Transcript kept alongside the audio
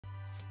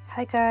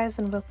Hi guys,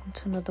 and welcome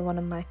to another one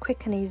of my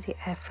quick and easy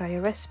air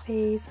fryer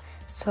recipes.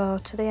 So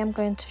today I'm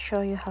going to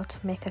show you how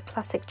to make a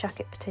classic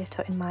jacket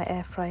potato in my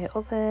air fryer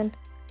oven.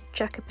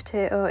 Jacket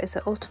potato is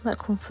the ultimate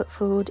comfort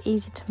food,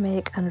 easy to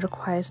make and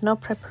requires no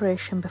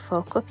preparation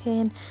before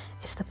cooking.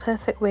 It's the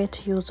perfect way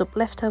to use up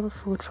leftover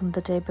food from the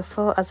day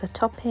before as a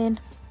topping.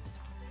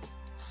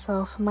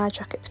 So for my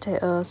jacket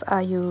potatoes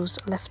I use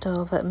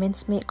leftover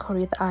mincemeat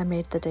curry that I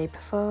made the day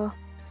before.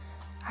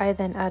 I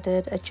then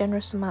added a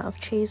generous amount of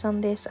cheese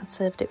on this and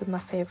served it with my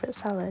favourite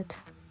salad.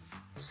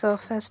 So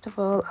first of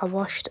all, I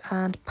washed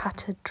and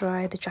patted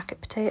dry the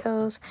jacket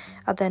potatoes.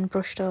 I then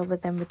brushed over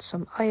them with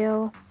some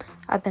oil.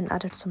 I then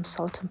added some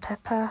salt and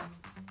pepper.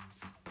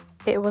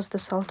 It was the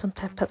salt and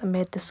pepper that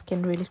made the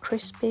skin really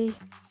crispy.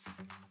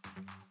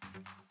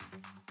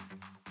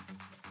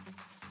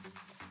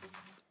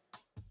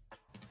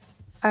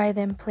 I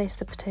then placed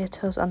the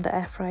potatoes on the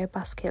air fryer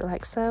basket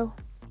like so.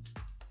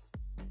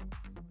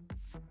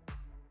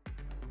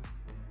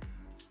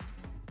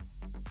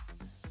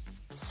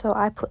 So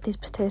I put these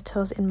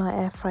potatoes in my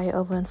air fryer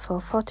oven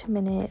for 40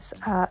 minutes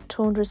at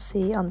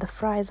 200°C on the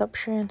fries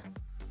option.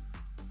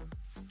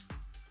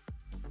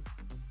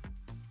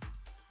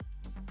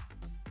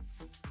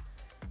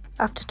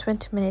 After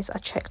 20 minutes I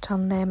checked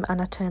on them and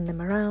I turned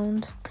them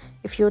around.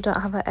 If you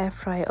don't have an air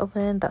fryer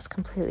oven, that's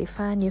completely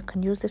fine. You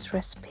can use this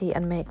recipe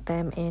and make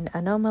them in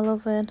a normal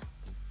oven.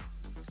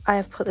 I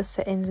have put the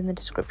settings in the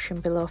description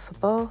below for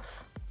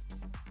both.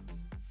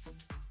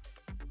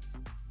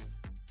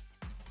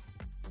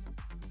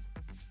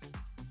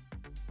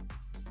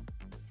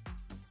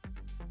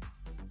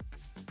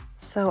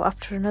 So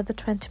after another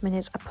 20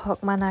 minutes I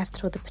poked my knife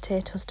through the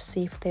potatoes to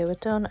see if they were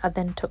done. I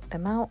then took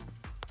them out.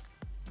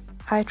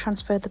 I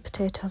transferred the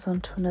potatoes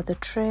onto another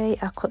tray.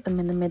 I cut them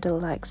in the middle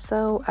like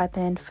so. I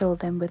then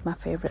filled them with my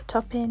favourite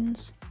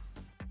toppings.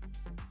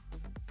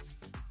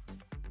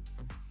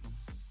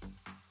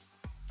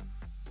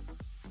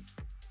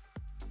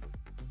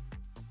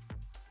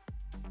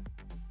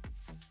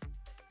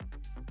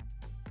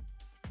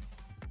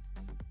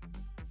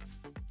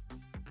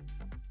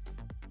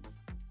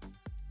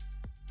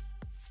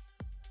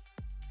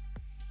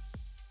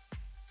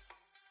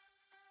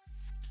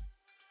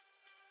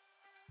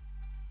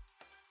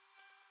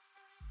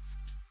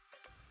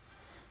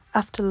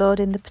 After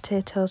loading the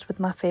potatoes with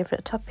my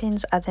favourite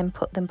toppings, I then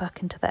put them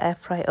back into the air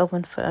fry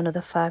oven for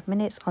another 5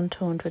 minutes on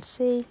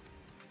 200°C.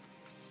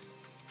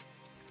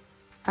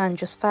 And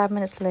just 5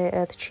 minutes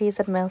later, the cheese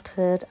had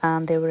melted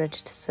and they were ready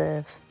to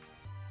serve.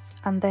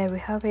 And there we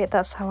have it.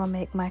 That's how I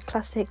make my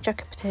classic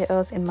jacket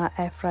potatoes in my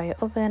air fryer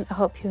oven. I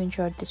hope you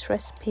enjoyed this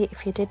recipe.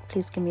 If you did,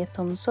 please give me a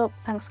thumbs up.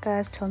 Thanks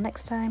guys, till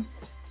next time.